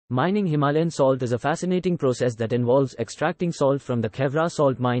Mining Himalayan salt is a fascinating process that involves extracting salt from the Khevra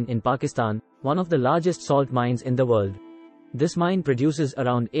salt mine in Pakistan, one of the largest salt mines in the world. This mine produces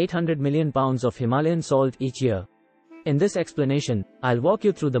around 800 million pounds of Himalayan salt each year. In this explanation, I'll walk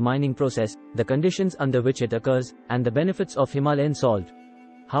you through the mining process, the conditions under which it occurs, and the benefits of Himalayan salt.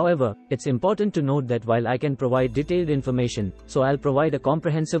 However, it's important to note that while I can provide detailed information, so I'll provide a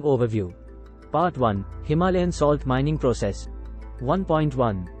comprehensive overview. Part 1. Himalayan salt mining process.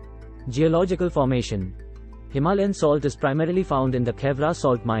 1.1. Geological formation. Himalayan salt is primarily found in the Khevra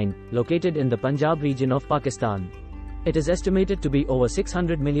salt mine, located in the Punjab region of Pakistan. It is estimated to be over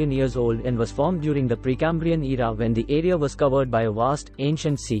 600 million years old and was formed during the Precambrian era when the area was covered by a vast,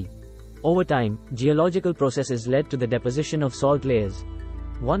 ancient sea. Over time, geological processes led to the deposition of salt layers.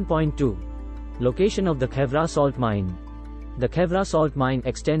 1.2. Location of the Khevra salt mine. The Khevra salt mine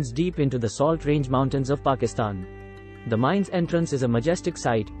extends deep into the Salt Range mountains of Pakistan. The mine's entrance is a majestic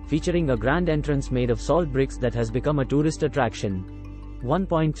sight, featuring a grand entrance made of salt bricks that has become a tourist attraction.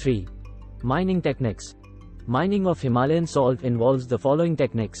 1.3. Mining techniques. Mining of Himalayan salt involves the following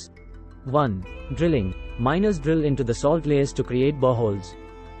techniques. 1. Drilling. Miners drill into the salt layers to create boreholes.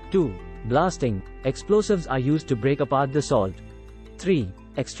 2. Blasting. Explosives are used to break apart the salt. 3.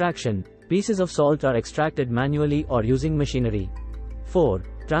 Extraction. Pieces of salt are extracted manually or using machinery. 4.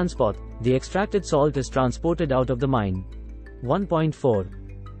 Transport. The extracted salt is transported out of the mine.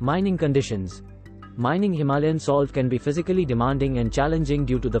 1.4. Mining conditions. Mining Himalayan salt can be physically demanding and challenging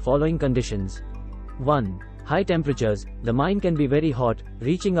due to the following conditions. 1. High temperatures. The mine can be very hot,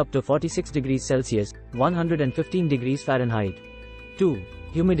 reaching up to 46 degrees Celsius, 115 degrees Fahrenheit. 2.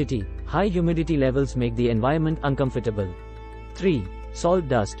 Humidity. High humidity levels make the environment uncomfortable. 3. Salt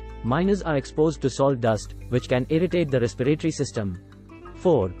dust. Miners are exposed to salt dust, which can irritate the respiratory system.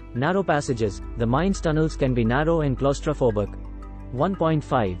 4. Narrow passages. The mine's tunnels can be narrow and claustrophobic.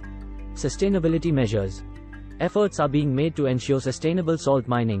 1.5. Sustainability measures. Efforts are being made to ensure sustainable salt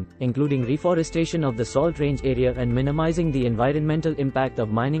mining, including reforestation of the Salt Range area and minimizing the environmental impact of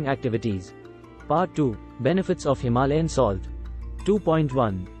mining activities. Part 2. Benefits of Himalayan salt.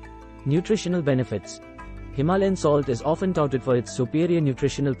 2.1. Nutritional benefits. Himalayan salt is often touted for its superior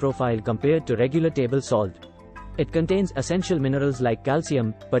nutritional profile compared to regular table salt. It contains essential minerals like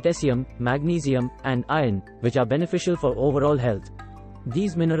calcium, potassium, magnesium, and iron, which are beneficial for overall health.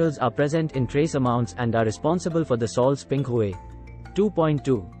 These minerals are present in trace amounts and are responsible for the salt's pink hue.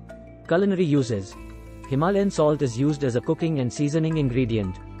 2.2. Culinary uses. Himalayan salt is used as a cooking and seasoning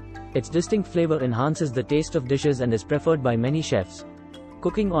ingredient. Its distinct flavor enhances the taste of dishes and is preferred by many chefs.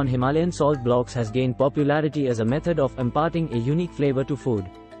 Cooking on Himalayan salt blocks has gained popularity as a method of imparting a unique flavor to food.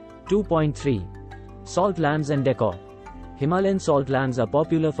 2.3. Salt lamps and decor. Himalayan salt lamps are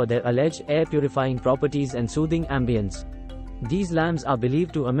popular for their alleged air-purifying properties and soothing ambience. These lamps are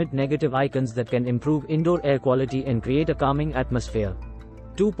believed to emit negative ions that can improve indoor air quality and create a calming atmosphere.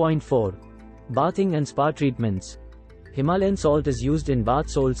 2.4. Bathing and spa treatments. Himalayan salt is used in bath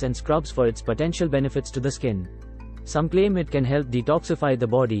salts and scrubs for its potential benefits to the skin. Some claim it can help detoxify the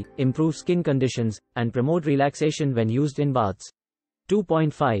body, improve skin conditions, and promote relaxation when used in baths.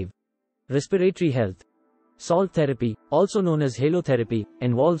 2.5. Respiratory health. Salt therapy, also known as halotherapy,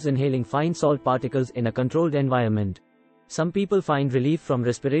 involves inhaling fine salt particles in a controlled environment. Some people find relief from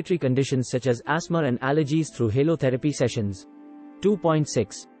respiratory conditions such as asthma and allergies through halotherapy sessions.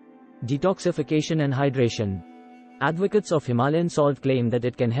 2.6. Detoxification and hydration. Advocates of Himalayan salt claim that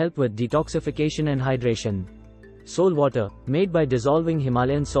it can help with detoxification and hydration. Salt water, made by dissolving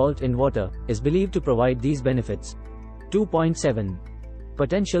Himalayan salt in water, is believed to provide these benefits. 2.7.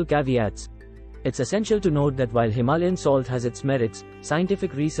 Potential caveats. It's essential to note that while Himalayan salt has its merits,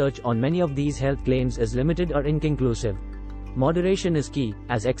 scientific research on many of these health claims is limited or inconclusive. Moderation is key,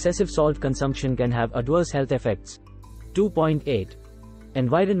 as excessive salt consumption can have adverse health effects. 2.8.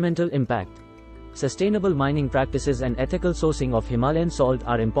 Environmental impact. Sustainable mining practices and ethical sourcing of Himalayan salt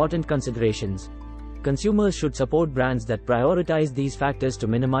are important considerations. Consumers should support brands that prioritize these factors to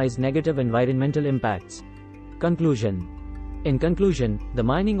minimize negative environmental impacts. Conclusion. In conclusion, the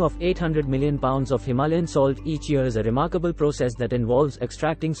mining of 800 million pounds of Himalayan salt each year is a remarkable process that involves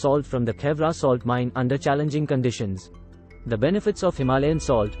extracting salt from the Khevra salt mine under challenging conditions. The benefits of Himalayan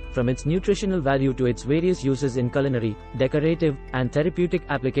salt, from its nutritional value to its various uses in culinary, decorative, and therapeutic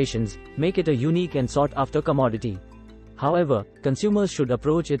applications, make it a unique and sought-after commodity. However, consumers should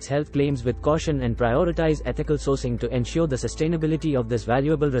approach its health claims with caution and prioritize ethical sourcing to ensure the sustainability of this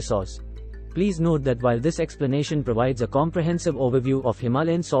valuable resource. Please note that while this explanation provides a comprehensive overview of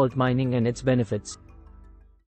Himalayan salt mining and its benefits,